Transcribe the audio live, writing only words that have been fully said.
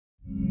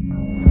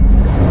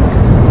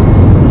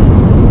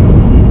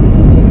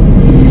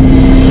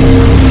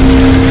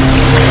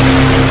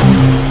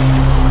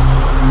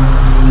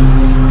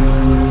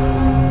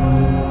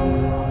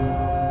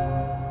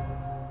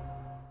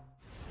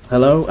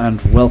Hello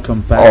and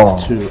welcome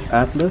back to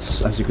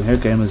Atlas. As you can hear,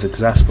 Gamer's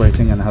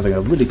exasperating and having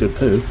a really good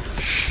poo.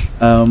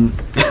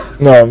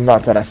 No,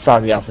 not that. I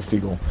found the Alpha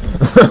Seagull.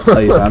 Oh,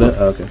 you found it?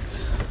 Oh, okay.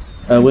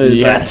 We're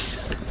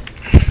yes!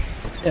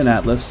 in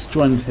Atlas,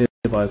 joined here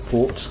by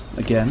Port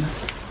again,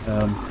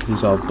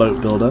 who's our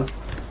boat builder.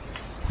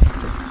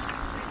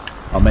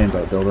 Our main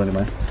boat builder,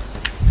 anyway.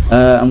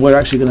 And we're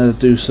actually going to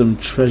do some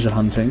treasure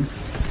hunting,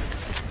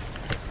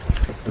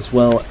 as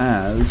well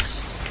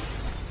as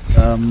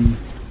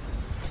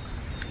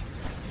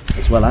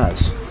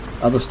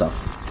other stuff.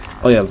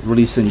 Oh yeah,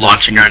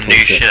 launching our new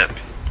ship.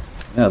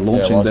 Yeah,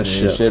 launching this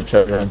ship.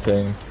 Treasure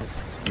hunting.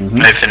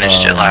 I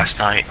finished it last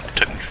night. It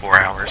took me 4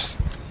 hours.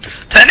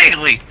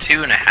 Technically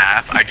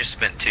 2.5. I just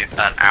spent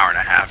an hour and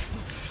a half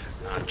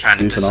trying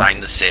to design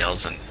the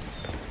sails and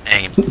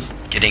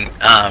getting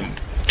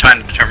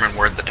trying to determine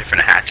where the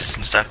different hatches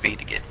and stuff be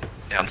to get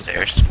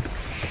downstairs.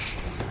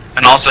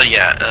 And also,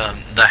 yeah,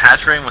 the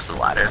hatch ring with the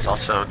ladder is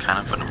also kind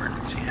of an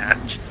emergency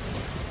hatch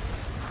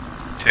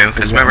too.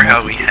 Because remember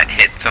how we had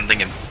hit something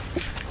and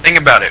think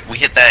about it, we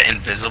hit that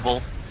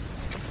invisible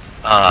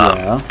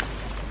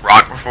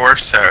rock before,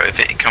 so if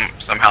it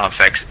somehow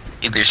affects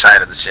either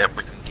side of the ship,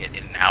 we can get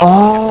in and out.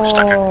 We're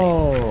stuck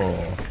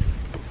underneath.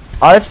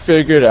 I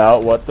figured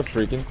out what the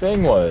freaking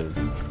thing was.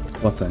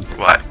 What thing?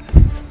 What?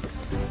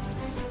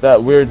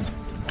 That weird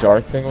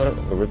dark thing.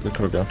 Where'd the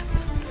crew go?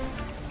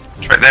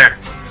 It's right there.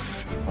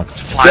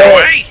 Let's fly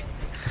away!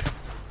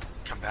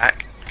 Come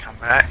back. Come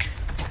back.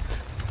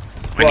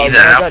 We need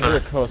that alpha. Well, I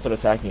got start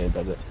attacking it,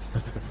 does it?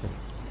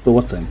 The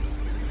what thing?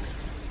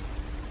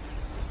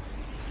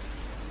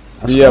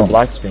 The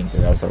black screen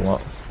thing I was talking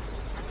about.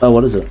 Oh,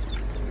 what is it?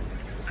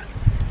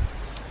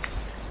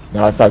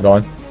 No, it's not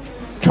going.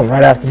 It's coming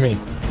right after me.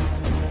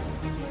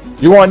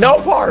 You want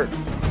no part?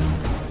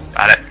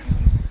 Got it.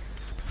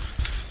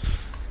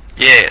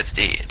 Yeah, it's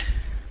dead.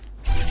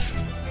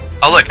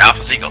 Oh look,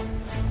 Alpha Seagull.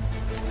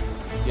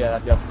 Yeah,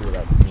 that's the Alpha Seagull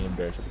that me and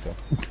Bary should kill.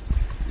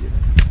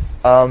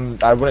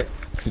 I wouldn't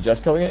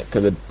suggest killing it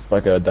because it's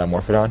like a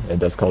dimorphodon. It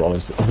does call other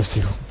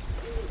seagulls.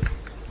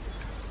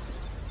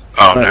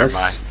 Oh, right, never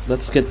mind.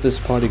 Let's get this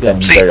party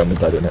going. See, Bary on the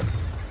side, isn't it?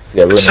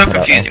 Yeah, it's so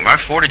confusing. My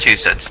fortitude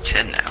says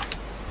 10 now.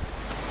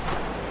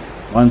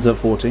 Mine's at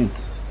 14.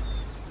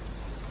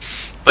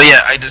 But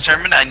yeah, I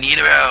determined I need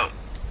about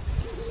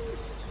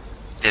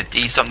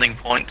 50-something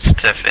points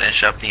to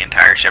finish up the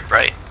entire ship,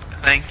 right? I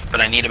think.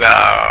 But I need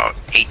about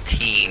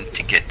 18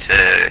 to get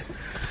to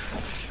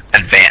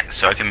advance,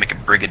 so I can make a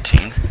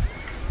brigantine.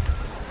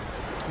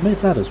 How many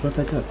ladders? Where'd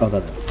they go? Oh,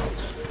 there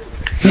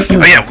they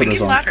Oh yeah, we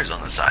need ladders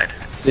on the side.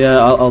 Yeah,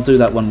 I'll do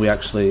that when we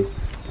actually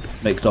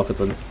make dock at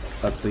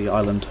the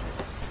island,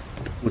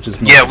 which is.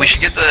 Yeah, we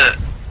should get the.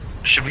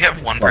 Should we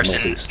have one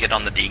person get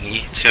on the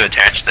dinghy to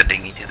attach the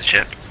dinghy to the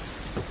ship?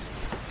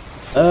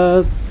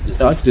 I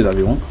can do that if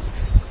you want.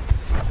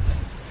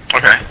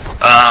 Okay.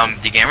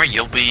 Dgamer,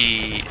 you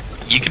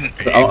can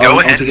go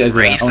ahead and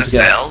raise the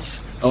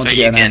sails so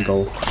you can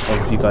angle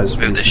of you guys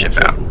move the ship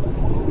out.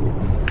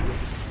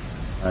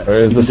 Right, where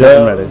is the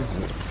sail? Ready.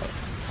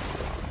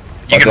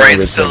 You can raise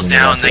the sails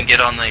now and then get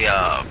on the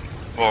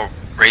or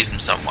raise them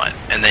somewhat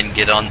and then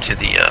get onto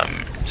the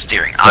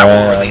steering. I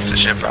will release the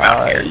ship from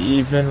out here. I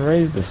even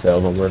raised the sail,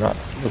 but we're not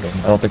moving.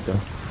 I don't think so.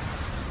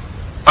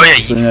 Oh yeah,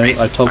 you can raise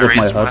I toggled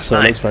my HUD, so it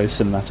night. looks very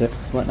cinematic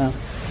right now.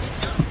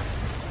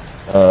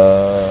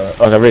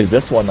 Okay, I raised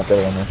this one, not the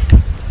other one there.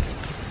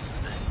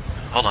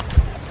 Hold on.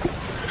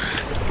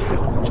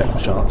 Check the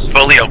sharks.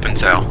 Fully open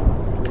sail.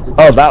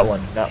 Oh, that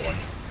one.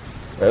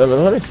 Wait,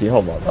 let me see.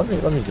 Hold on. Let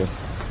me just.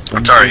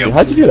 It's already open.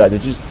 How'd you do that?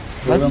 Did you?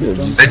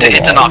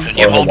 It's an option.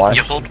 You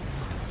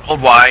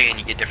hold Y and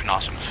you get different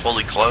options.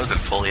 Fully closed and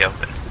fully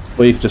open.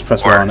 Or you can just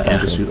press Y on it and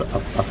just shoot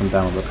up and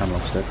down with the camera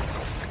stick.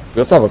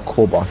 We also have a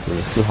cool box, but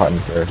it's too hot in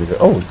this area to do.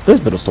 Oh,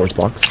 there's a little storage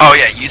box. Oh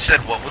yeah, you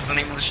said what was the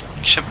name of the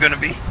ship gonna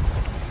be?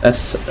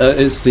 It's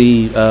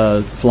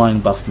the Flying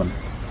Buffman.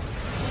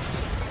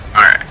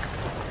 Alright.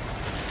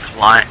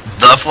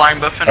 The Flying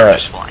Buffman or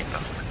just Flying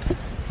Buffman?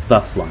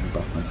 The Flying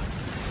Buffman.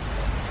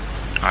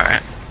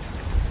 Alright.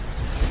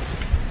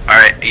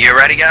 Alright, are you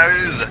ready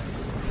guys?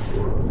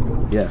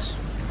 Yes.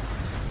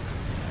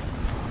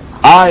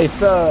 Aye,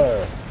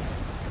 sir!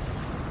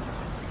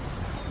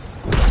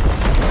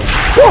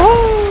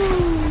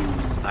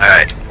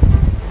 Alright.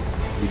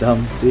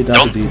 D-dum.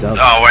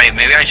 Oh wait,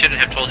 maybe I shouldn't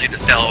have told you to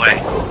sail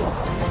away.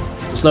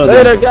 Slow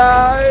Later,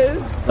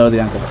 guys! Lower the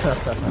anchor.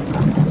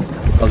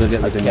 I'll go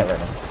get the dinghy. Right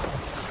now.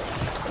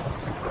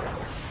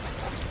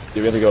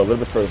 You really go a little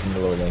bit further from the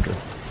lower anchor.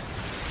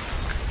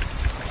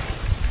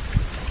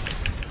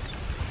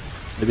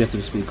 Maybe you have to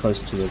just be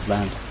closer to the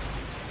land.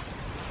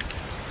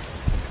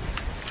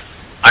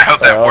 I hope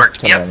that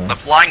worked. Yep, the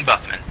Flying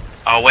Buffman.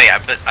 Oh wait,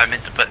 I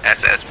meant to put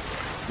SS.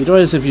 You'd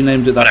always, if you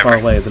named it that far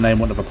away, the name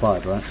wouldn't have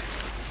applied, right?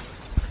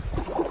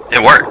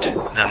 It worked.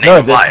 The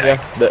name applied. Yeah,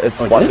 it's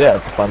the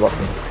Flying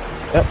Buffman.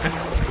 Yep.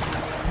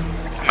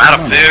 I'm out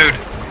of food.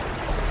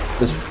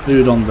 There's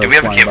food on the Do we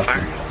have a Flying campfire?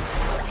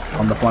 Buffman.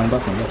 On the Flying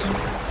Buffman, yes.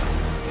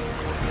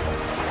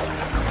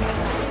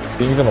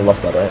 Things on the left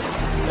side, right?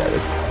 Yeah, it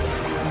is.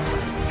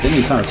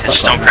 Dinghy kind of stuck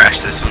Just right don't now.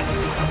 crash this one.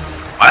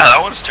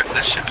 Wow, this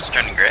ship is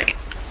turning great.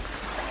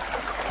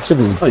 Ship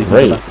is Oh, you can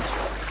great. go backwards.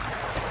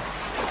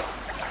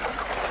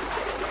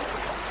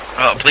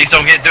 Oh, please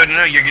don't get.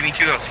 No, you're getting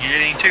 2 ghosts. You're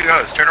getting 2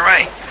 ghosts. Turn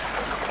away.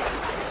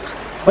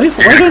 Why are you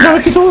going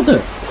directly towards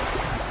it?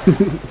 And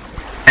it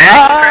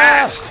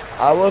crashed.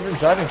 I wasn't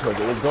driving towards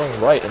it. It was going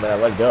right, and then I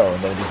let go,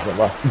 and then it just went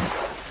left.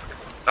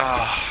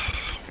 Oh,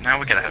 now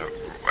we're gonna have.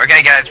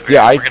 Okay, guys, we're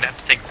gonna have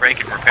to take a break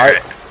and repair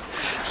it.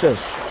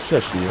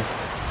 Shush you.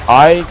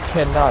 I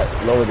cannot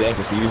lower the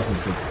anchor, so you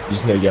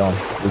just need to get on.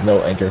 There's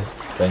no anchor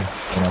thing,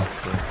 you know.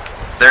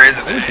 There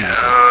isn't. No.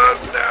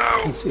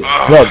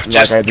 No,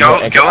 Just like, go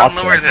no anchor and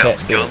option, lower I can't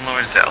sails. do Go it. and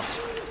lower sails.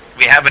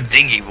 We have a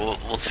dinghy. We'll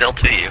sail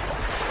to you.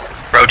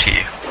 Row to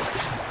you.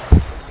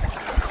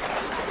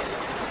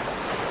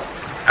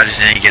 I just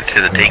need to get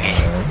to the dinghy.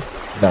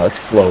 No, it's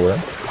slower.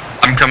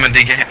 I'm coming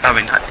to get. I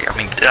mean,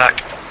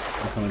 duck.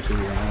 I'm coming to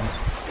you now.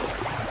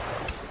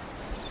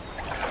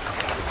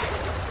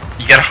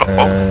 You gotta.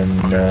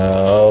 And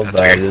no, That's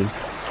that weird. is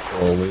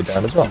all the way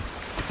down as well.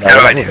 Now How do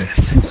we're I do moving.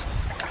 this?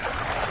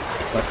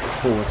 Back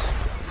forwards.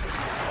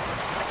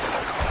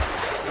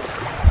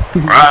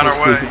 We're on our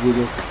way. Stupid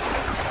wiggle.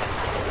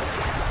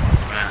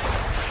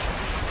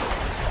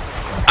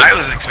 I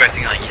was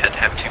expecting like you had to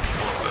have 2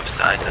 people on both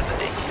sides of the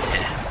dinghy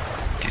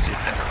to do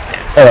that.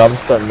 Oh, I'm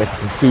starting making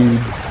some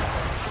foods.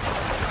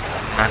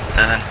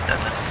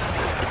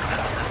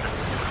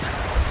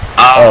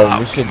 Oh,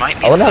 we should. might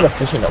need I wonder how some. the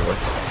fishing net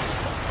works.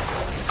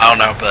 I don't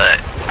know,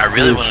 but I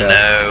really want to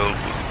know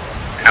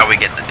how we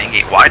get the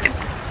dinghy. Why is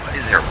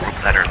there a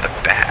rope ladder in the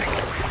back? We're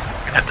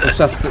gonna have to. It's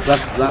just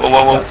that's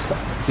Whoa. that's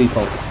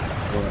default. I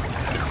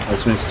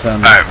just need to turn.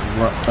 Alright.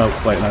 Oh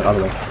wait, no,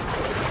 other way.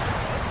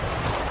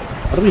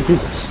 How do we do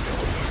this?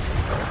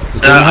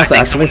 Does anyone I have to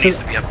think someone activate needs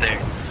it? to be up there.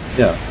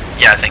 Yeah.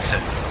 Yeah, I think so.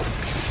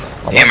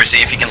 Dgamer,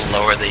 see if you can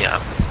lower the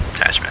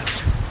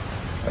attachments.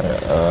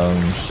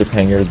 Ship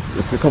hangers.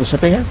 Is it called a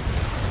ship hanger?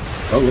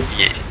 Oh,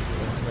 Yeah.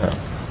 Yeah.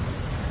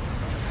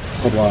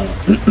 hold on.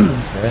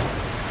 Okay.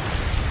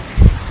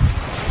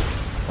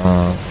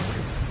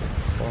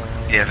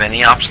 Do you have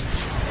any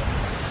options?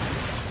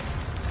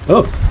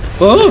 Oh.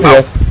 Oh.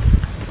 Yes.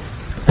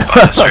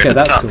 Straight Okay, at the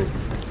that's top. cool.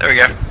 There we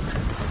go.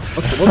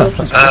 What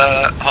options?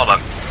 Hold on.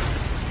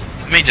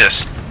 Let me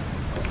just.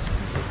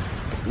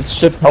 This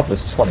ship health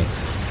is 20%. I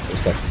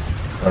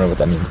don't know what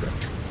that means. But...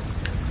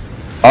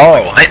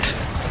 Oh, What?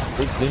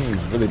 this thing is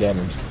really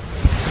damaged.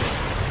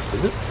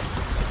 Is it?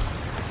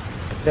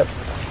 Yep.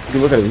 You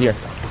can look at it here.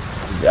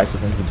 The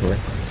access inventory. You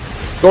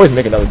can always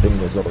make another thing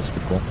as well, which would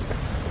be cool.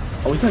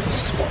 Oh, we got a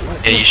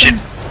spotlight. Yeah, you should.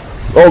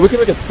 Oh, we can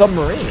make a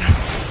submarine.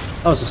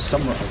 Oh, it's a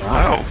summer.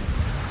 Wow. Oh.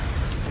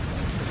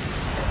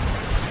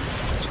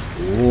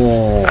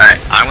 Whoa. Alright,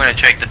 I'm gonna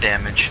check the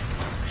damage.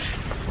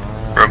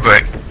 Real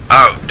quick.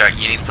 Oh, Doug,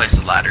 you need to place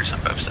the ladders on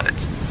both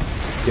sides.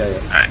 Yeah,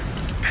 yeah. Alright,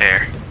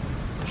 pair.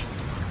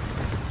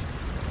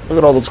 Look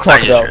at all those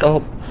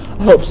crocodiles.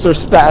 I hope Sir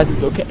Spaz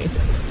is okay.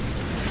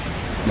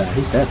 Nah,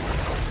 he's dead.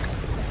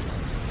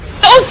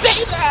 Don't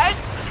say that!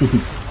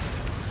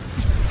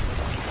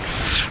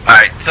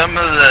 Alright, some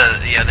of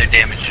the other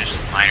damage, just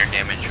minor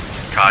damage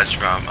caused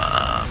from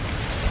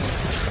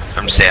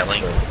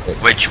sailing,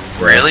 which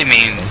really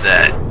means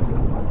that.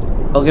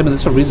 Oh, yeah, but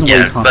there's a reason why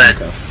Yeah, you can't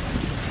but- anchor.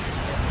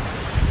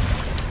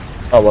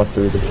 Oh, what's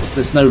the reason?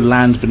 There's no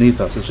land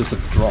beneath us, it's just a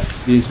drop.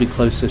 You need to be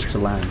closest to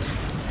land.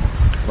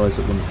 Otherwise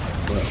it wouldn't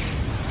work.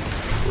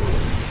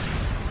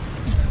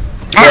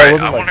 Alright,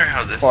 wasn't, I like, wonder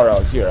how this. far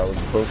out here, I was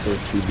closer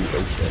to the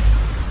ocean.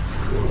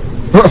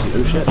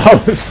 Oh shit. I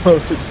was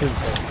closer to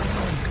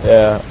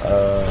yeah, I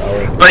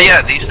was... But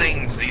yeah, these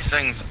things,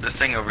 this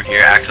thing over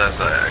here acts as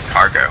a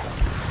cargo,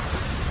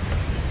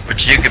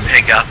 which you can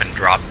pick up and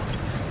drop.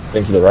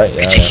 Thing to the right,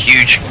 yeah. It's a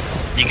huge.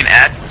 You can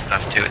add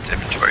stuff to its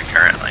inventory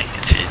currently.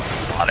 It's a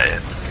lot of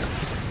it.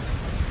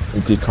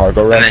 Empty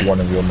cargo rack, then- one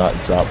of you will not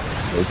drop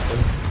wasting.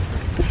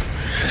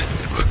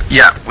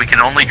 Yeah, we can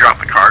only drop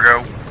the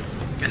cargo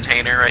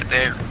container right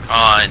there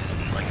on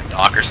like a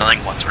dock or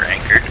something once we're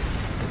anchored.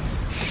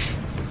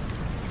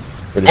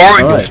 Or we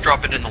can Alright. just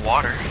drop it in the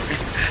water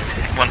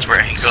once we're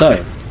anchored.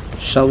 So,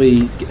 shall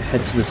we head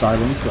to this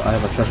island that I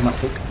have a treasure map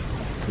for?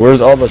 Where's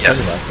all the Yes.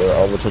 treasure maps? Are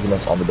all the treasure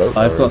maps on the boat?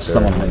 I've or got is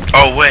some there- on me.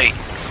 Oh wait,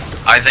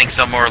 I think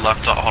some more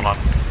left. Hold on.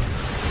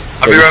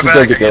 I'll be Yeah, right you should back.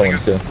 go I get the gotta other go.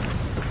 ones too.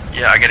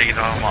 Yeah, I gotta get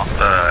them off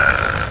the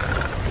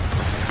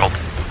cult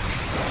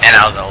and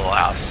out of the little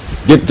house.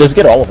 Just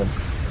get all of them.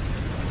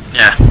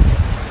 Yeah.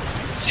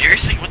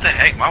 Seriously, what the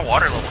heck? My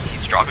water level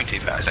keeps dropping too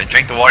fast. I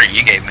drank the water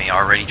you gave me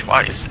already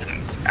twice, and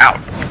it's out.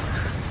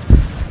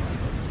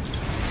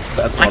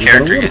 That's My why we've got a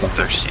character water gets bucket.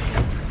 thirsty.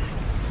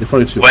 You're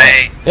probably too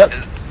Wait. Yep.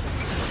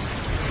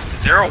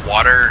 Is there a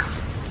water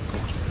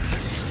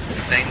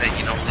thing that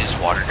you don't lose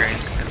water during?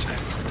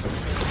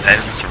 That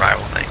is a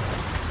survival thing.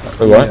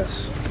 Wait, what?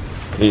 Yes.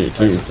 Can you That's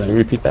the thing.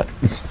 repeat that?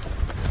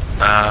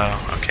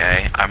 Oh,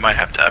 okay. I might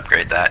have to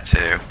upgrade that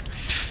too.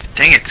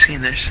 Dang it! See,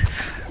 there's.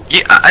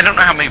 Yeah, I don't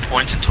know how many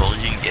points in total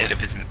you can get.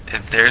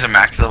 If there's a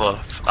max level of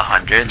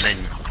 100, then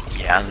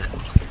yeah.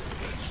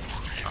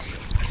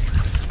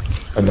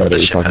 I know what The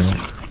you're ship talking has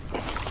about.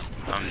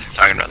 I'm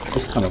talking about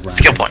It's kind of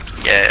skill random.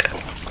 point. Yeah.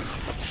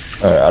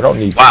 Alright, I don't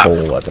need Wow.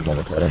 coal at the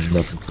moment. I have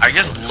nothing. I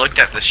just looked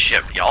at the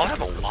ship. Y'all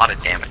have a lot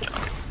of damage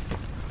on it.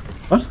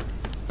 What?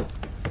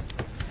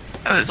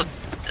 Oh,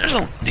 there's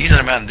a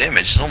decent amount of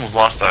damage. It's almost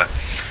lost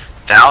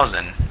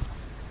 1,000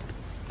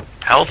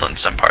 health on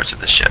some parts of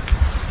the ship.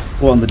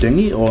 What, on the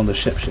dinghy or on the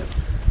ship?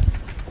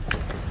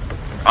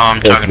 I'm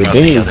Yeah, talking the about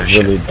dinghy the is other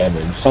really ship.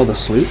 damaged. Oh, the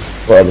sloop?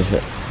 What other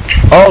ship?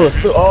 Oh, the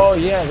sloop. Oh,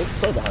 yeah, let's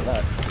go behind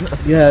that.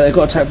 Yeah, they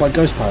got attacked by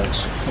ghost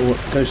pirates. Or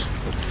ghost...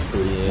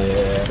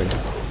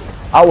 Yeah.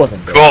 I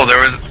wasn't there. Cool.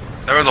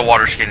 There was a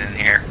water skin in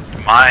here.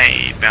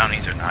 My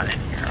bounties are not in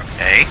here.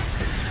 Okay.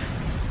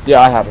 Yeah,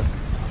 I haven't.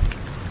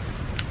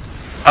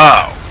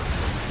 Oh.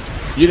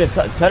 You didn't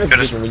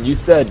technically when you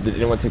said that you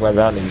didn't want to take my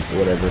bounties or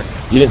whatever.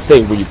 You didn't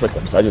say where you put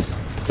them, so I just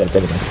didn't say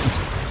anything.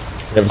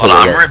 Never said Hold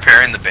on. where. I'm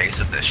repairing the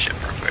base of this ship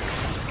real quick.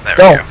 There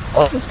Go. we go.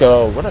 Oh, let's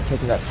go. We're not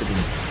taking that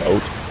freaking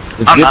boat.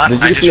 I'm not,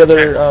 Did I you get just the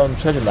other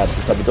treasure maps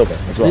inside the building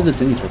as I well? need the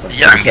dinghy for that.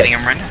 Yeah, I'm getting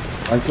him right now.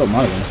 I've got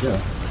my ones,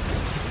 yeah.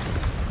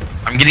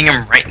 I'm getting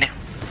him right now.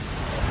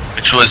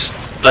 Which was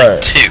like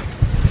Alright. 2.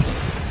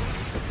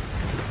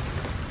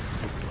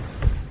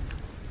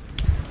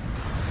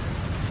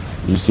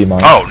 You see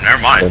mine? Oh,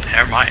 never mind.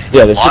 Never mind.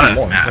 Yeah, A there lot should be of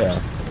more. maps.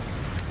 Yeah.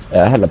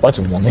 Yeah, I had a bunch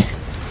of them on me.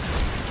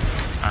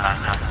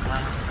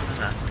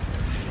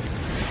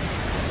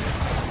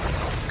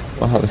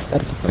 Wow, the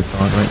status of my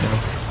phone right now.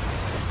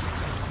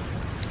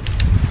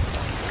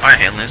 Alright,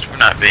 aliens, we're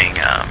not being,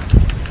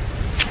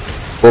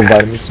 Full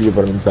vitamins to your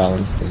vitamin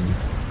balance, and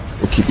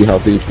will keep you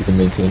healthy if you can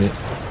maintain it.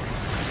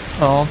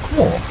 Oh,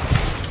 cool.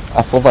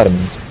 Full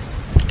vitamins.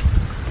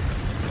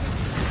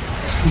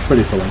 I'm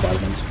pretty full on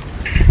vitamins.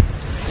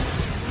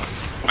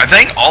 I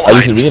think all I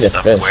just items need a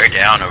stuff fish. wear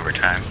down over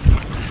time.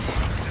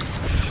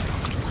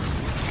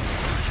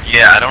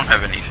 Yeah, I don't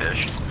have any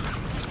fish.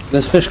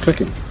 There's fish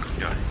cooking.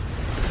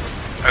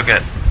 Oh,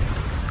 good.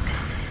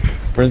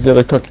 Where's the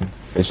other cooking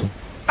station?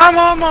 I'm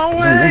on my There's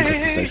only one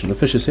cooking way! station. The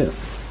fish is here.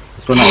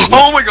 It's run out of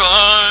Oh my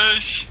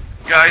gosh!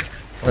 Guys,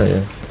 Oh yeah,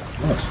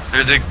 Nice.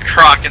 there's a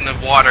croc in the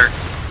water.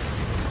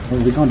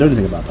 Well, we can't do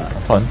anything about that.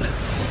 fun.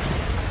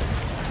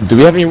 Do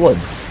we have any wood?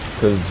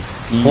 Because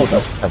we Well,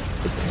 don't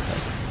have wood.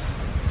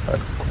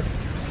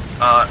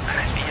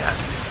 Yeah.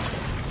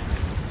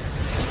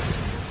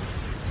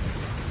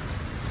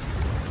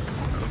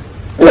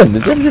 Yeah,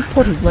 did you ever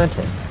report his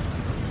lantern?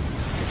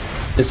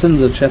 It's in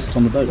the chest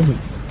on the boat.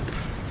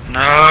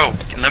 No!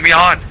 Let me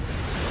on!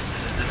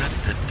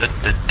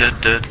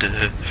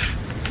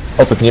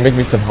 Also, can you make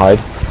me some hide?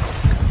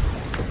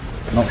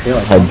 Not here, I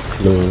Hide can't.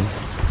 glue.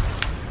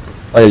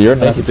 Oh yeah, you're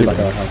a I have to native do like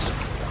dude. our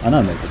house. I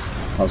know, maybe.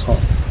 Oh, it's hot.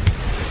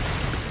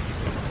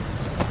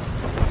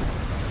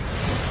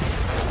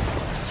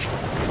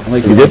 I'll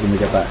make You it good? when we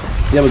get back.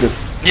 Yeah, we're good.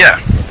 Yeah.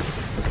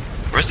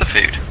 Where's the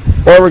food?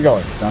 Where are we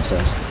going?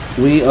 Downstairs.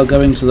 We are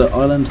going to the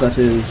island that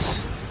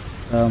is...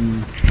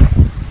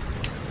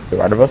 The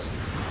right of us?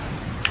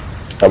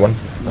 That one?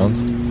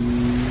 Sounds.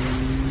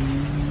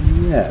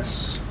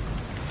 Yes.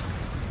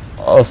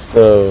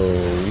 Also,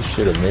 we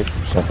should have made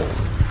some shovels.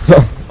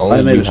 Only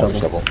I made you a have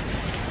shovel.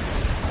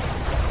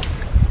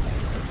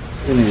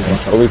 We need I'm one.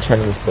 slowly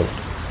turning this boat.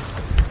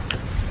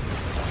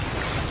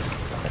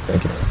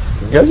 Thank you.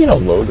 You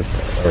guys, load this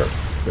or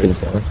raise the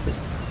silence, please.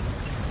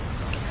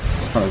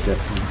 Trying to get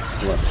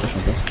the right position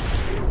of this.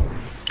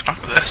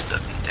 Oh, this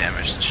doesn't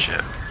damage the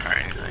ship or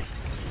anything.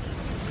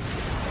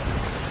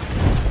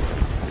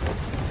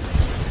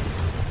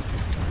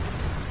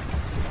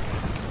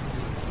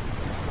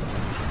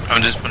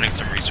 I'm just putting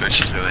some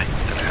resources away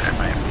that I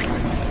might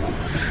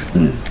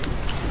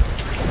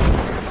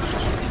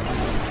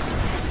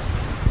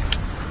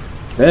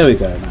There we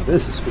go. Now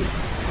this is sweet.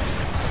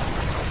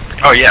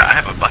 Oh yeah, I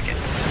have a bucket.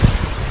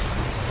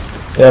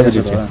 Yeah, we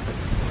do That's too. all right.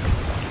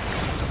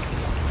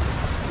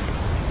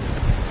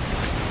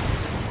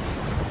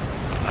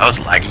 I was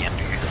laggy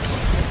under here.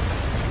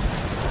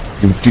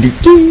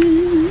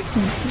 Do-do-do-do.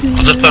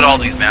 I'll just put all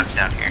these maps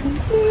down here.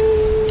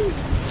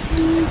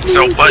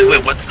 So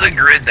what's the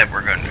grid that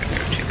we're going to go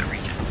to the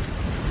region?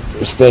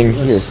 We're staying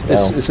here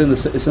now. It's in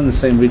the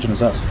same region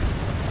as us.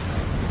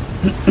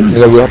 And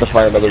then we'll have to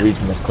find another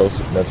region that's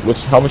closer.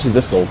 How much is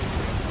this gold?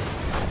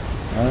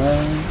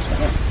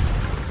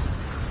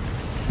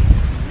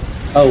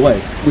 Oh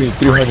wait,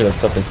 300 and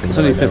something. it's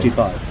only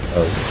 55.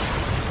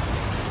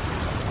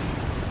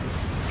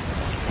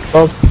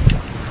 Oh,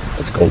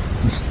 that's gold.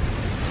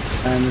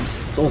 And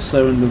it's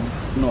also in the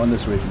not in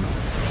this region.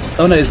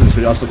 Oh no, it is in this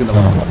region. I was looking at the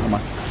wrong one. Never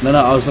mind. No,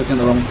 I was looking at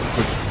the wrong.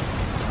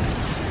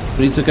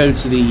 We need to go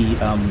to the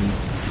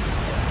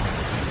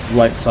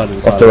right side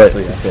of the Off island.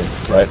 the right. So,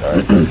 yeah. Right. All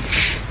right.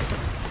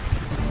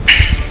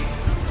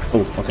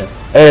 Oh, okay.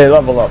 Hey,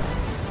 level up.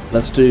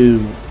 Let's do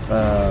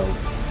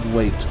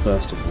weight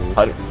first of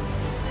all.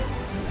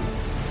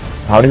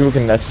 How many people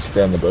can actually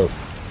stay on the boat?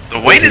 The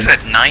weight is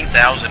at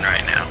 9,000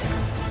 right now.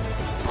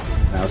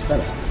 Now it's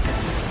better.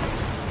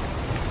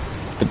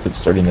 It's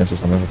sturdiness or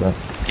something like that.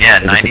 Yeah,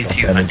 Maybe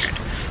take less 9,200. damage.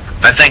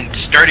 I think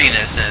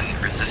sturdiness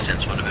and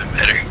resistance would have been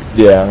better.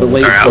 Yeah. But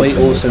weight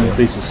also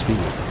increases speed.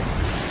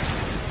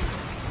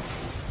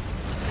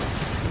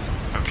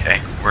 Okay,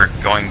 we're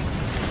going a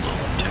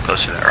little too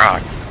close to that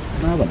rock.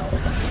 No, we're not.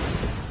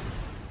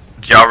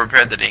 Did y'all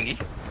repair the dinghy?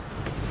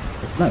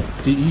 No,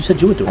 you said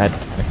you were doing it.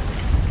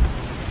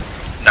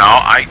 No,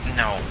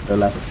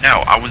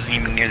 I wasn't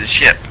even near the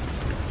ship.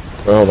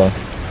 Wait, hold on.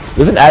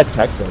 There's an add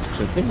text message,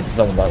 which I think this is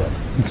something about it.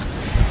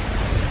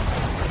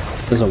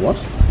 There's a what?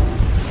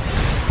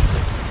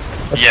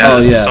 Yeah,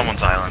 this is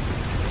someone's island.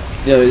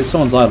 Yeah, it's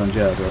someone's island,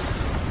 yeah, but...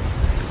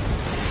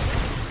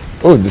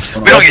 Oh,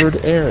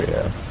 discovered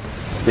area.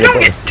 We don't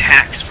get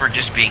taxed for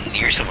just being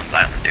near someone's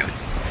island, dude.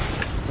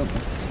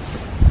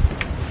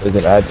 There's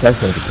an add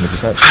text message,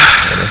 20%.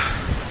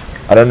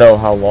 I don't know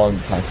how long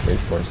the tax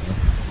stays for, so...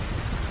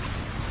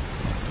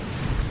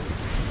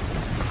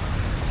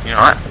 You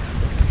know what?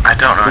 I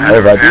don't know how to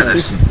repair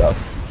this. Stuff.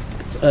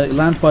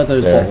 Land by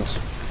those balls.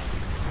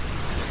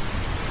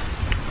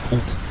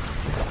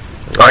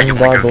 Oh, you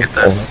wanna go get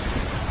this? A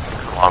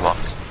lot of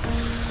balls.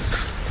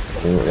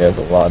 Oh, yeah, there's a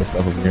lot of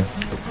stuff over here.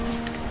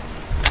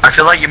 I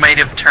feel like you might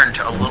have turned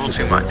a little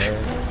too much.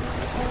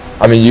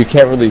 I mean, you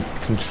can't really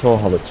control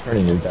how the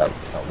turning is that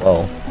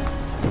well.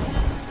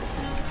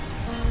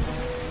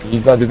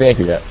 You've not do the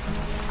anchor yet.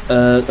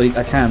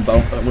 I can, but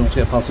I want to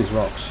get past these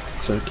rocks.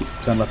 So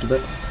turn left a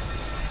bit.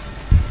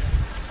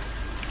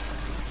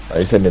 Oh,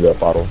 you said near the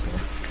bottles.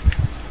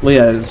 Well,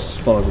 yeah,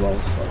 just follow the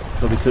walls.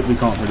 But we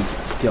can't really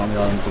get on the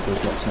island with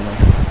those rocks anyway.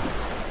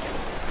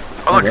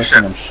 Oh, look, a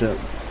ship. Ship.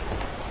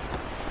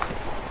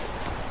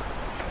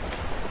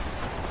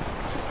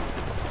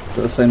 Is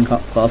that the same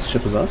class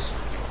ship as us?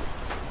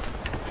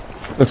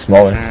 Looks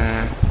smaller.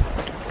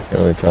 Can't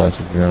really tell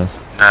actually, to be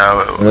honest.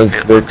 No,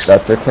 it looks...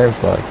 That's their claim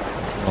flag.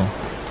 Oh.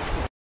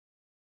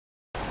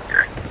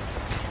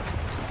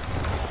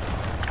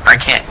 I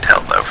can't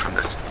tell though from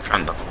the.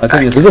 I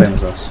think it's the same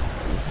as us.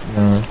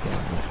 No.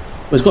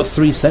 Well, it's got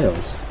 3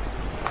 sails.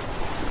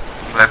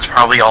 That's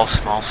probably all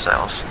small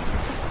sails.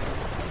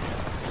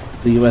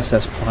 The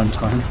USS Prime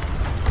Time.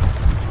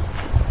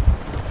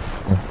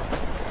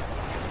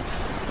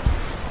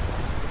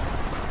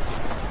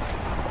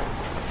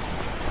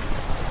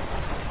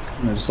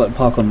 Just like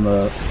park on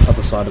the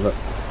other side of it.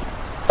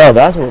 Oh,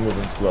 that's where we're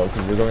moving slow,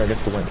 because we're going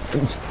against the wind.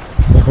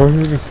 We're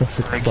moving so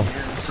slow.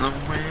 Against the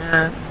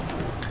wind.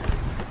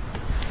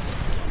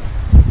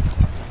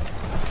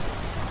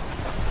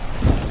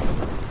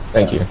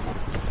 Thank you.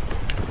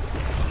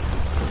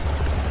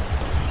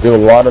 We have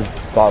a lot of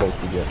bottles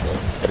to get, though.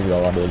 Gotta get a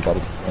lot of those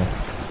bottles to get.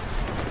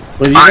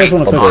 Well, if you guys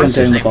want to focus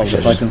on getting the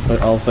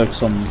bottles, I'll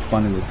focus on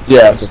finding the... Yeah,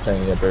 I was just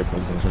saying, yeah, very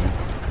close to each other.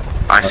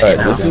 Alright,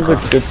 this is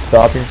a good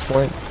stopping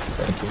point.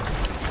 Thank you.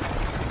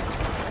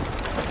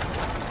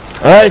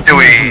 Alright, do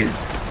we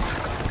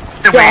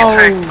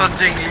take the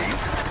dinghy?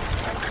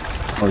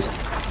 Oh, it's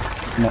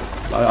not,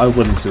 I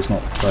wouldn't, because it's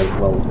not very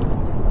well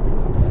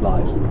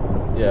live.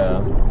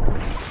 Yeah.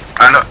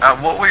 I know,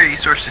 what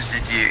resources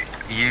did you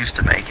use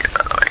to make it,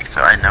 by the way?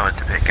 So I know what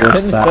to pick up.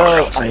 With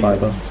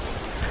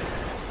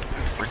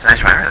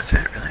Thatch Fiber, that's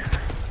it, really.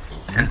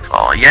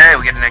 Pinfall. Yeah,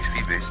 we get an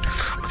XP boost.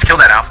 Let's kill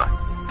that alpha.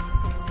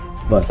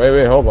 What?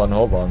 Wait, hold on.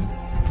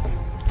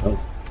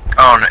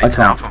 Oh, no, it's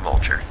an alpha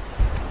vulture.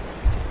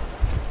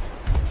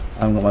 I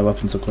haven't got my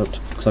weapons equipped,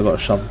 because I got a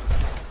shovel.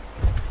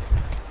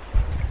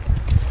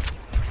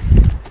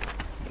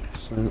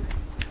 So...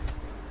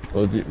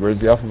 Where's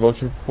the alpha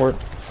vulture port?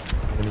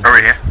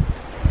 Over here.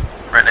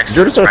 Right next to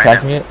Did you start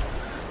attacking it?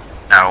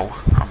 No,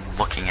 I'm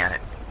looking at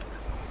it.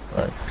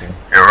 Alright, cool.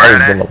 You're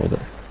right at it. With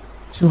it.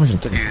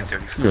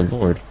 234. Dear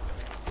lord.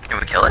 Can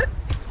we kill it?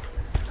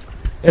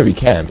 Yeah, we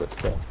can, but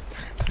still.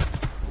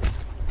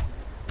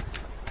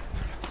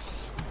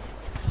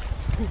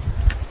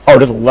 Oh, it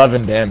does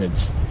 11 damage.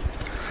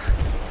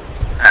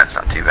 That's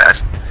not too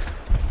bad.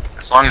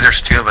 As long as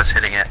there's 2 of us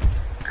hitting it.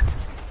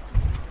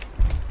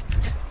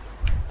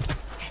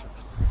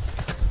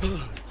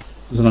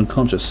 There's an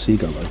unconscious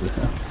seagull over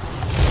here.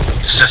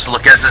 Just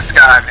look at the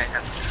sky,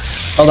 man.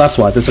 Oh, that's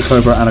why. There's a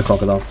cobra and a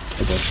crocodile.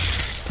 Okay.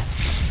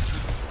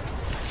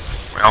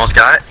 We almost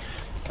got it.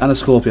 And a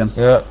scorpion.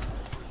 Yeah.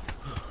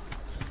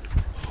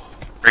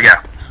 Where'd it go?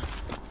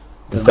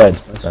 It's dead.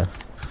 Okay.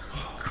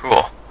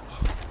 Cool.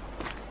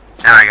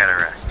 Now I gotta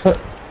rest. I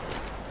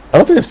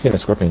don't think I've seen a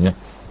scorpion yet.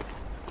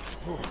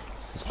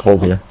 It's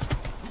cold here.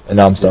 And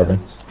now I'm starving.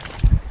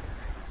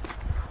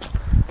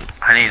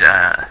 I need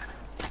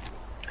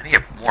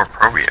more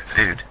appropriate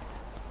food.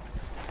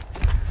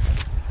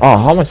 Oh,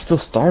 how am I still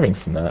starving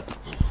from that?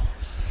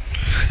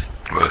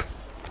 What?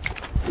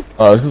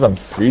 Oh, it's because I'm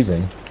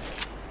freezing.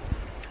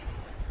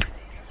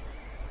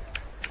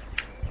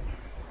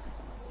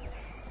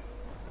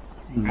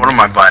 One of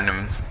my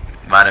vitamin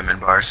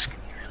bars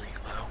really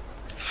low.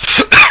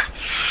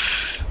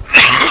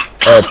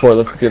 Alright, Port,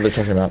 let's get the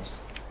treasure maps.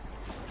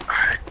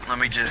 Alright, let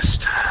me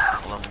just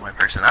level my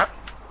person up.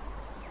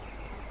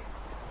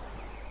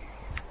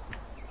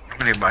 I'm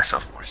gonna give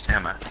myself more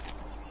stamina.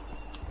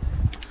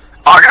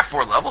 Oh, I got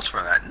 4 levels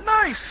for that.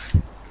 Nice!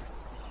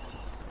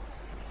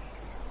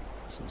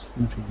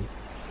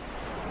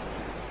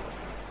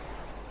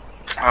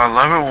 I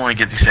love it when we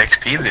get these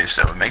XP boosts,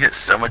 so it makes it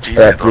so much easier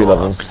They're to at 3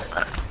 level levels.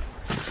 up.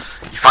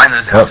 You find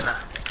those alpha,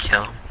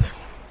 kill them.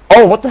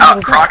 Oh, what the hell?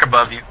 Oh, croc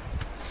above you.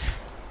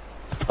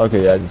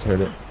 Okay, yeah, I just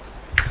heard it.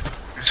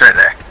 It's right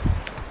there.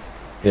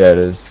 Yeah, it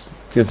is.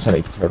 It's a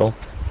tiny turtle.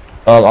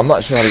 I'm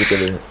not sure how to get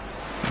there.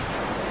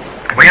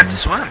 We have to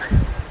swim.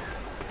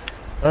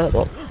 Alright,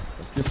 well,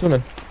 let's get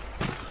swimming.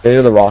 Stay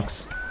to the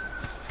rocks.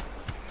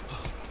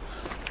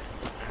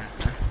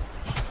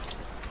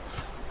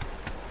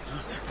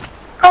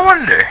 I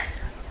wonder.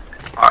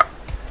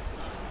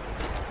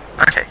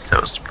 Okay, so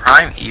it's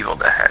Prime Evil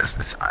that has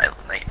this island.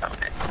 They own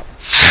it.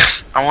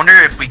 I wonder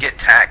if we get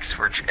taxed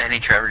for any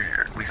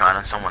treasure we find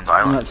on someone's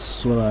island.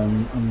 That's what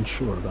I'm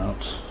unsure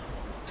about.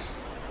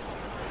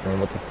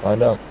 I'm about to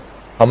find out.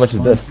 How much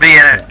is this?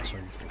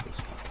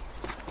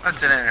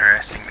 That's an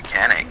interesting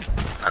mechanic,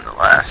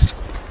 nonetheless.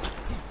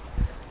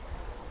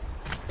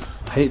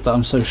 I hate that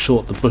I'm so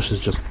short. The bushes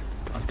just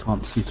I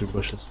can't see through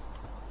bushes.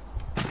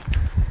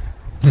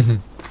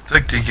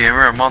 Look,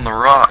 Dgamer, I'm on the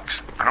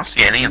rocks. I don't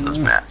see any of those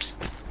maps.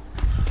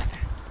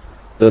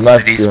 The map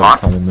Did he do have a spawn?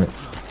 time limit.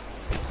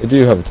 They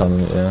do have a time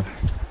limit, yeah.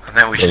 I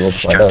think we should we'll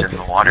just find jump out. in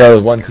the water. No,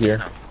 one's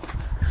here.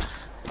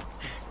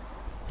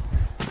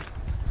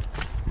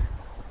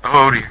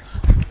 Oh dear.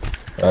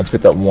 I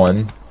picked up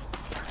one.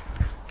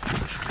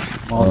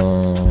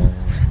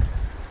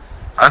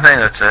 I think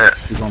that's it.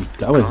 Keep on I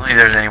going. don't think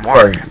there's any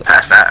more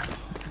past that.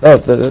 No,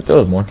 there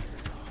was more.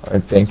 I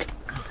think.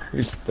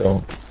 We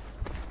still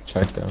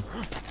check though.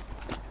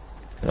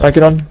 Can I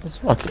get on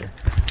this rock here?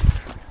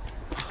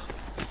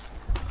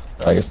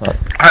 No, I guess not.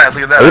 Alright,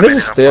 look at that. Are we I gonna made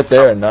just it stay up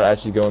there top. and not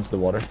actually go into the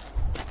water?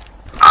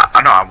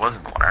 I know I was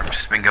in the water. I've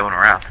just been going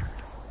around.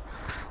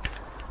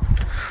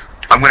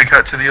 I'm gonna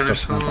cut to the other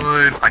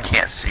side. I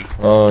can't see.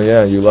 Oh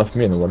yeah, you left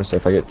me in the water, so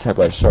if I get attacked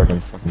by a shark, I'm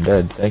fucking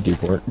dead. Thank you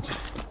for it.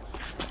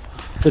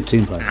 Good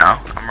team play. No,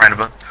 I'm right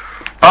above.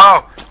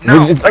 Oh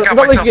no! It's I got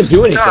not like you can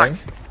do stuck.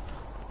 anything.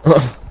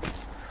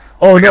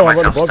 Oh I got no, I'm right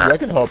myself above you. stuck. I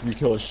can help you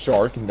kill a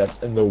shark, and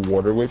that's in the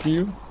water with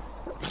you.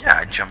 Yeah,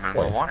 I jump in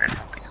the water and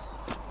help you.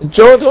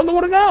 Joe, go in the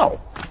water now.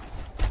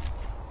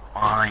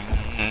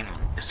 Fine.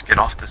 Just get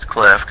off this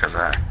cliff, cause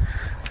I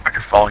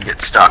could fall and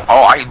get stuck.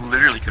 Oh, I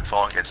literally could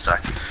fall and get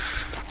stuck.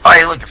 Oh,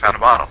 hey, look, I found a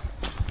bottle.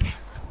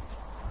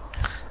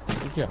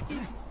 Yeah.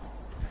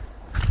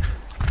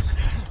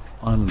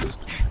 I'm just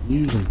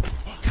using.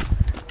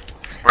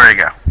 Where'd it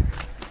go?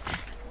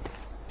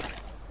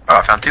 Oh,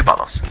 I found 2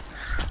 bottles.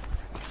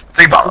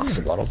 3 bottles.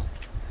 Bottles.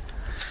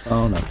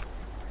 Oh no.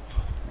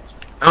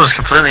 It was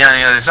completely on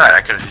the other side.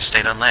 I could have just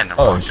stayed on land and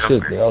Oh walked shit,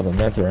 over. that was a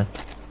manta.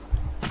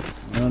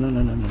 No.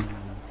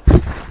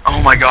 Oh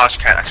my gosh,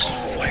 Cat, I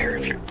swear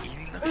if you're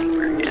eating the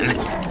freaking...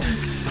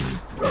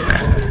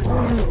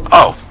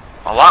 Oh,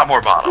 a lot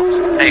more bottles.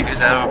 Hey, who's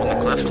that over the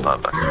cliff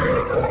above us?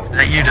 Is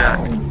that you, Doug?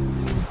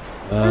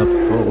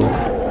 Probably.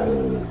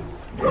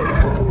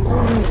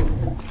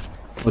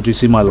 Oh, do you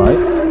see my light?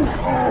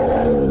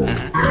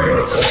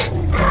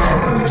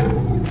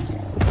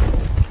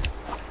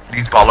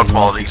 These bottle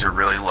qualities are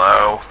really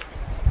low.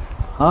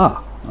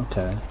 Ah,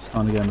 okay. It's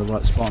time to get in the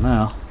right spot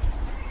now.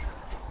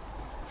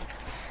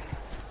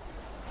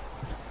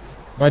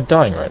 Am I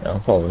dying right now?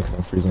 Probably because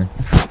I'm freezing.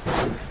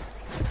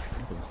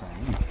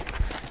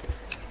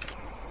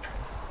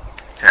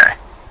 Okay.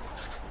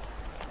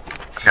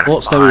 I got a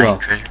What's there we flying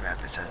are? treasure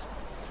map, it says.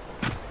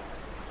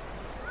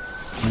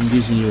 I'm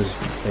using you as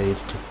aid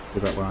to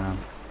figure out where I am.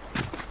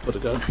 Where'd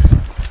it go?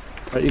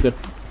 Right, you're good.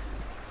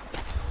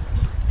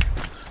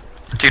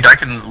 Dude, I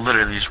can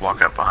literally just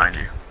walk up behind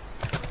you.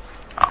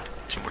 Oh,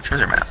 2 more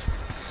treasure maps.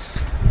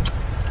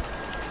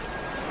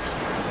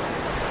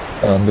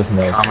 Doesn't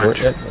know it's Comment. port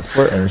yet. It's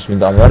port, which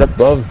means I'm right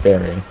above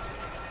Bary.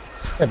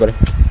 Hey, buddy.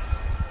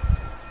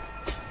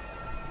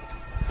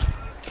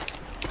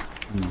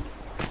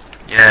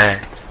 Yay.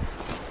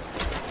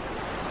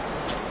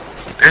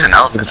 There's an Did the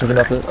elephant chicken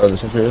over up there. it? Oh, the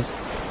chicken is?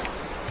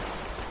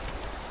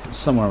 It's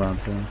somewhere around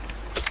here.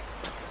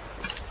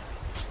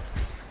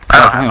 I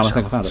don't hang have on, I a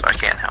think I found shovel, it. so I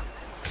can't help.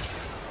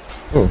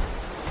 Ooh.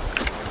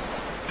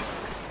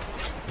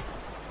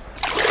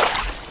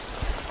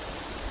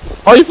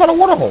 Oh, you found a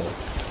water hole!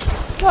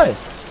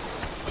 Nice!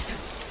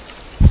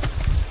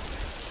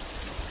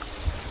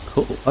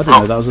 Cool. I didn't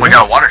know that was a we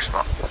got a water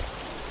spot.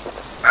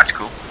 That's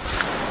cool.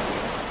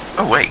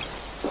 Oh, wait.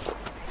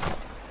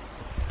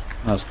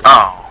 That's good.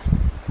 Oh,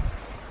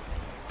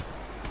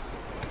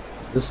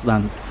 This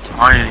land.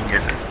 I didn't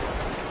get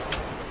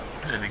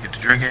to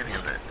drink any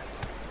of it.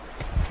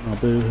 Oh,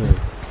 boo-hoo.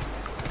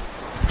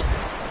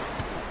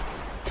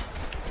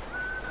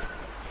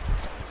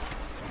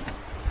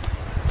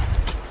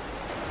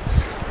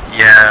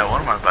 Yeah,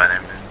 one of my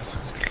vitamins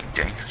is getting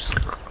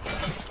dangerously low.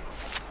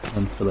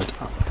 And fill it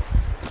up.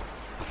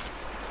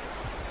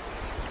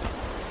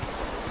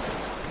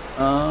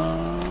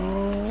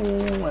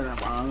 Where am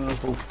I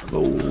supposed to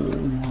go?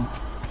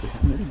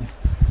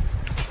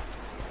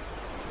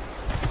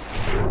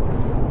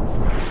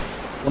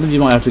 One of you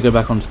might have to go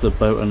back onto the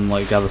boat and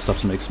like gather stuff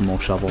to make some more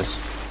shovels.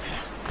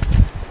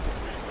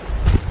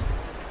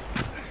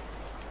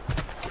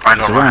 I don't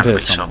It's know how around to here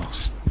make somewhere.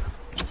 shovels.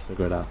 Let's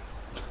figure it out.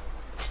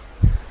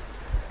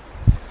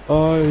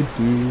 I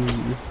do.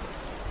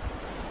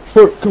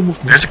 Bert, come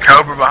with me. There's a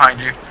cobra behind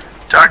you.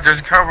 Doc, there's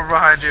a cobra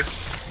behind you.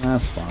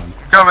 That's fine.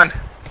 I'm coming.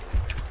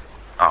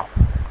 Oh,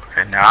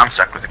 okay, now I'm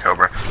stuck with the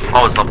cobra.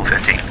 Oh, it's level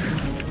 15.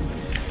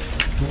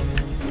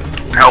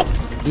 Help.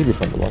 You'd be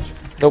fun to watch.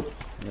 Nope.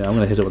 Yeah, I'm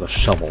gonna hit it with a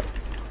shovel.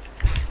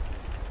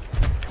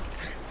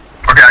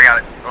 Okay, I got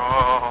it.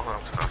 Oh, that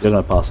was close. You're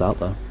gonna pass out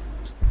though.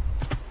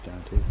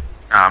 Guaranteed.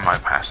 I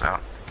might pass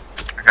out.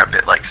 I got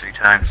bit like 3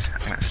 times.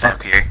 I'm gonna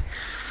snap here.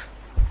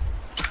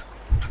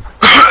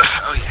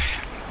 Oh yeah,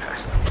 I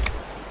passed out.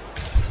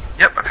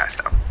 Yep, I passed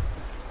out.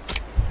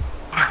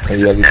 Are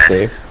you guys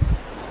safe?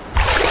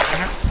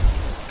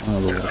 Oh,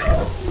 Lord.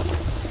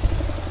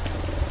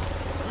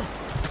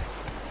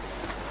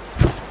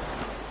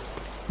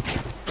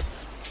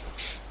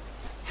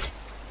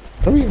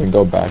 How do we even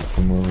go back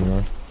from where we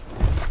are?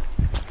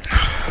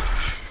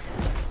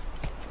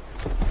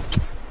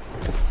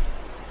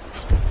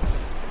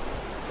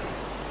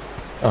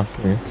 Oh,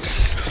 come here.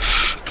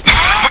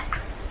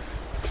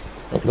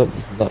 Oh, that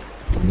is not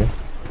from here.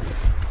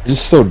 It's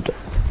just so dark.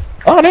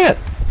 Oh, an ant!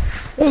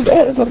 There's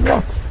ants on the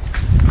blocks.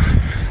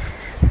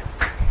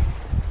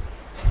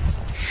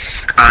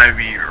 I'll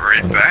be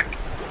right back.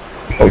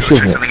 Oh, Go shit,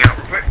 check man. something out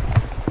real quick.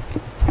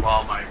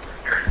 While my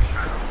parents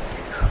try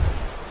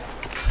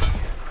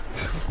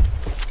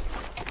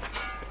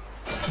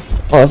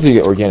Oh, that's how you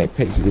get organic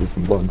pigs. You get it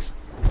from bugs.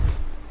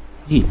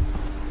 Eat.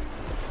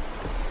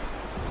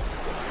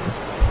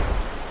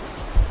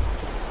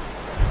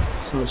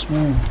 So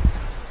small.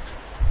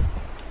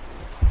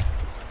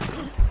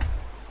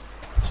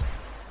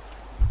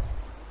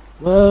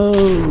 Whoa!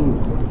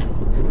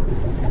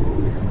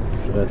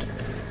 Shit.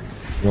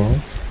 What?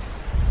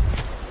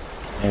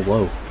 Oh,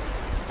 whoa.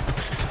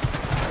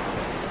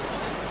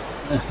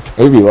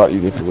 It would be a lot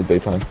easier if it was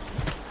daytime.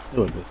 It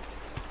would be.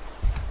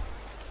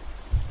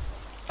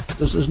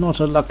 This is not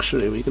a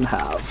luxury we can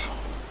have.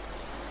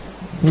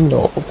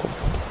 No.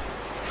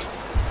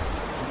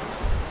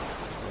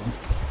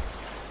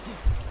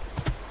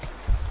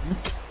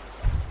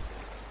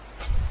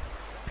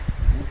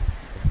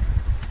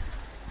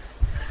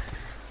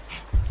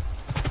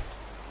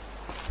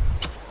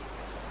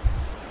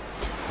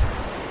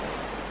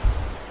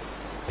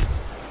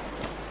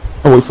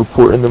 I'll wait for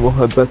port and then we'll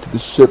head back to the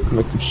ship,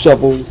 make some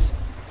shovels,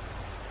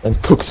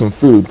 and cook some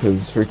food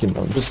because freaking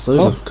I'm Just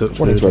those have cooked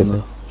food on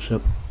the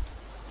ship.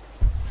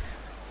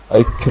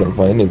 I couldn't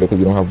find any of it because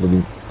we don't have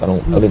really. I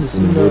didn't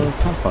see any wood.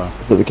 Campfire.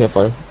 Is that the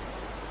campfire?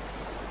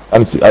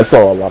 I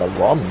saw a lot of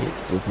raw meat.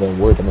 There's no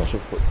wood. I'm not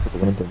sure if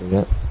it went something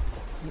yet.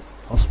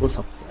 Possible what's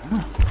up there?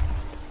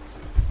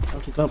 How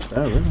to go up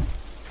there, really?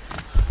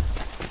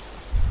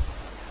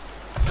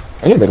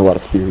 I need to make a lot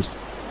of spears.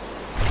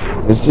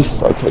 It's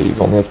just, I'll tell you, you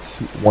only have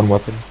one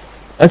weapon.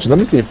 Actually, let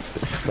me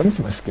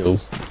see my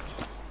skills. Is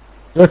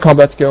there a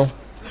combat skill?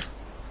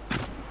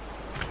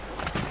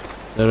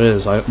 There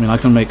is. I mean, I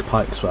can make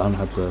pikes, but I haven't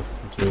had the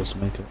materials to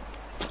make it.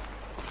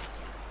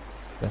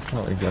 That's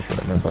not exactly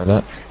what I meant by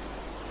that.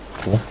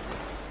 Cool.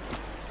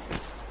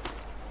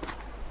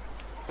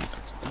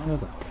 I'll go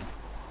that way.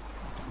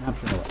 I'm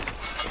happy to know that.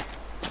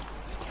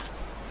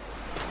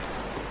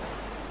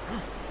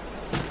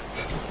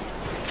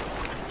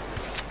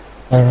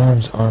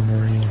 Firearms,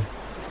 armory,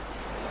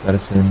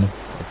 medicine,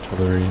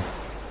 artillery,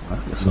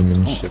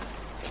 seamanship,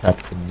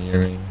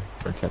 captaineering,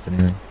 or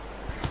captaineering.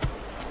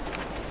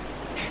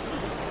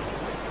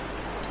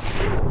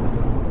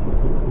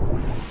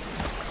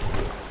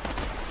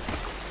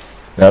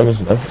 Yeah,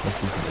 that's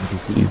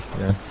NPCs,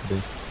 yeah, it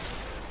is.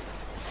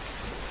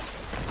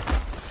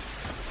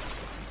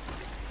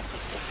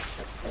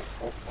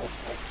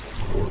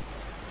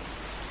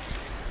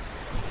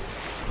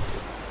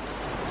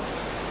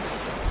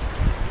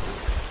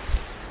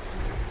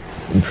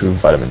 Improve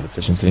vitamin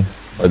deficiency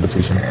or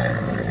depletion. I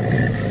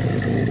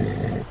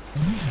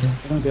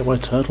don't get why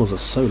turtles are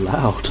so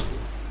loud.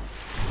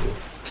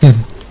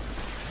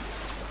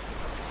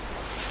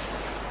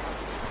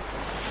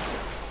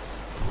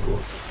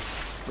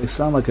 They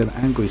sound like an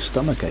angry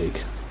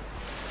stomachache.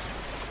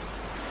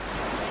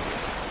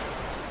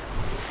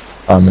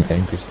 I'm an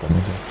angry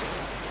stomachache.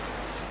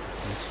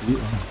 Yes, you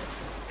are.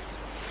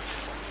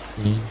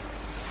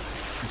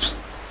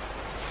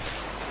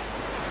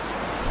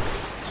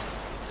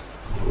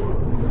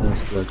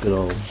 There's the good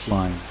old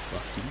flying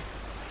button.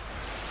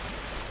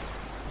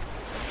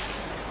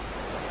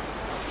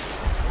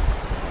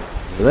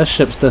 Yeah, their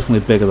ship's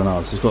definitely bigger than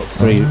ours. It's got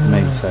 3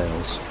 main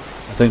sails.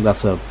 I think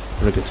that's a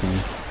brigantine.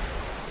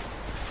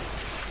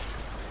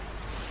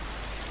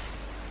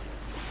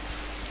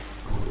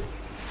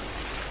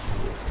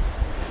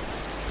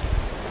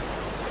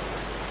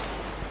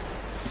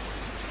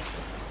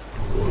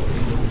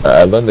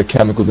 I learned the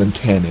chemicals in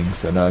tanning,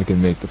 so now I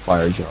can make the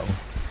fire gel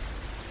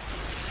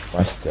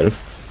myself,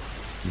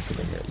 using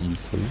it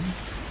easily.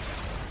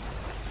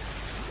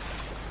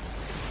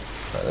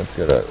 Alright, let's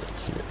go to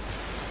here.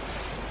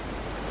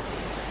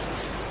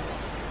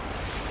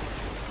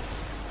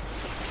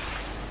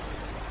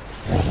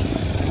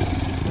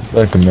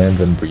 I command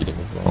them breeding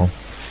as well.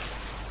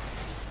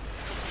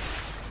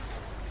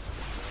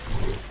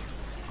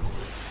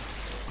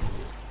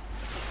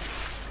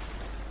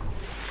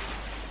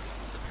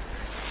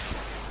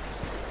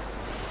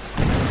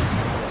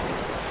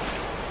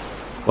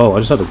 Whoa, I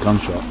just had a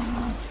gunshot.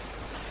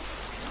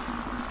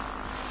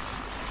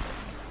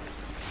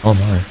 Oh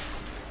my.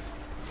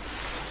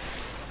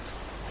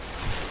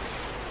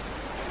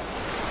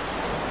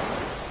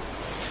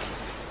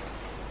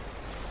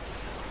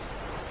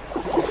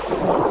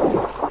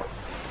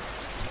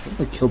 I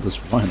think I killed this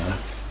rhino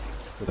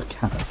with a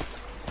cannon.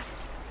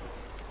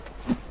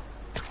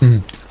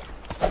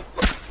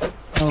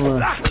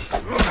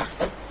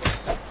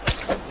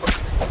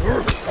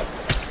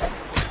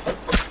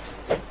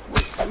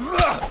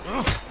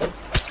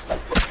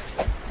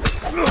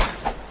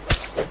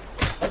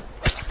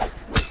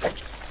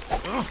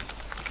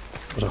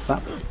 What a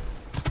fat.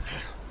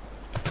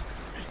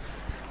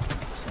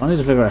 So I need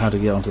to figure out how to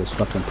get onto this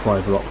fucking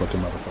private rock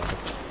looking motherfucker.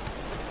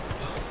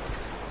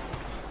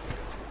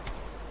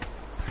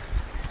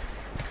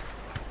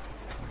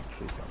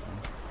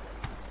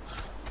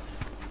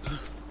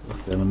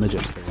 Okay, I'm a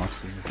midget for the last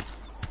thing.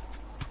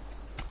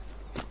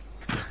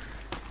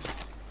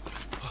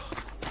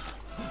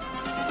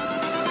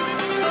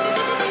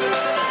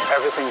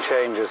 Everything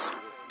changes.